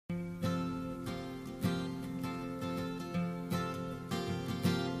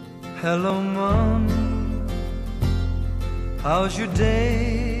Hello, Mom, how's your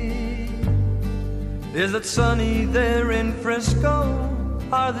day? Is it sunny there in Frisco?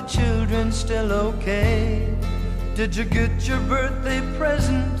 Are the children still okay? Did you get your birthday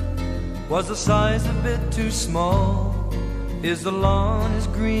present? Was the size a bit too small? Is the lawn as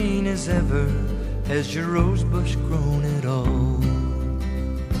green as ever? Has your rose bush grown at all?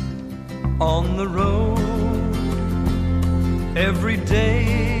 On the road every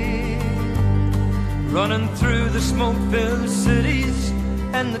day, running through the smoke-filled cities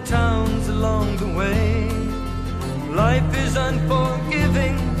and the towns along the way. Life is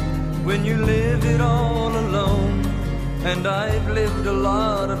unforgiving when you live it all alone, and I've lived a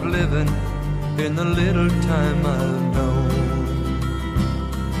lot of living in the little time I've known.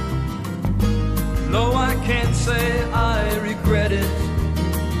 No, I can't say I regret it.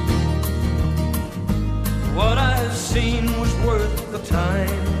 What I've seen was worth the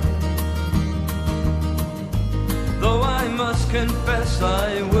time, though I must confess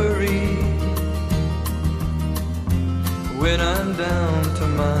I worry when I'm down to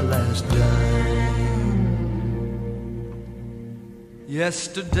my last dime.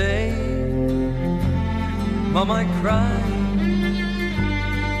 Yesterday, Mom, I cried.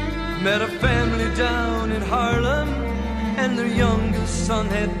 Met a family down in Harlem, and their youngest son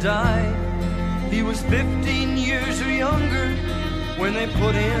had died. He was 15 years or younger when they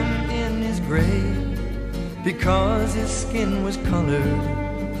put him in his grave. Because his skin was colored,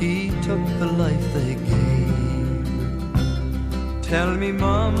 he took the life they gave. Tell me,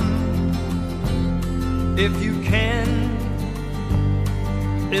 Mom, if you can,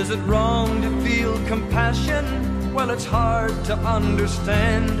 is it wrong to feel compassion? Well, it's hard to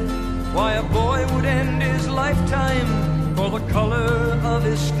understand why a boy would end his lifetime for the color of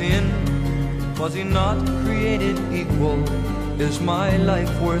his skin. Was he not created equal? Is my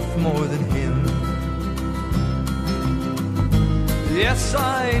life worth more than him? Yes,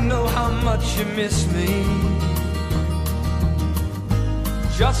 I know how much you miss me.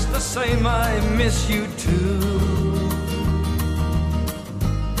 Just the same, I miss you too.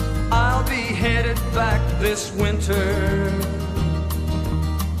 I'll be headed back this winter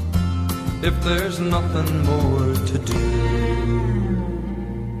if there's nothing more to do.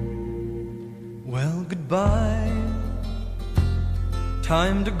 Well, goodbye,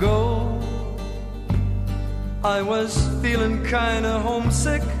 time to go. I was feeling kinda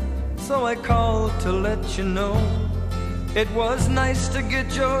homesick, so I called to let you know. It was nice to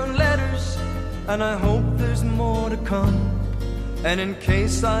get your letters, and I hope there's more to come. And in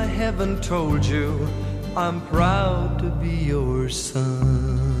case I haven't told you, I'm proud to be your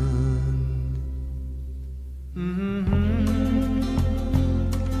son.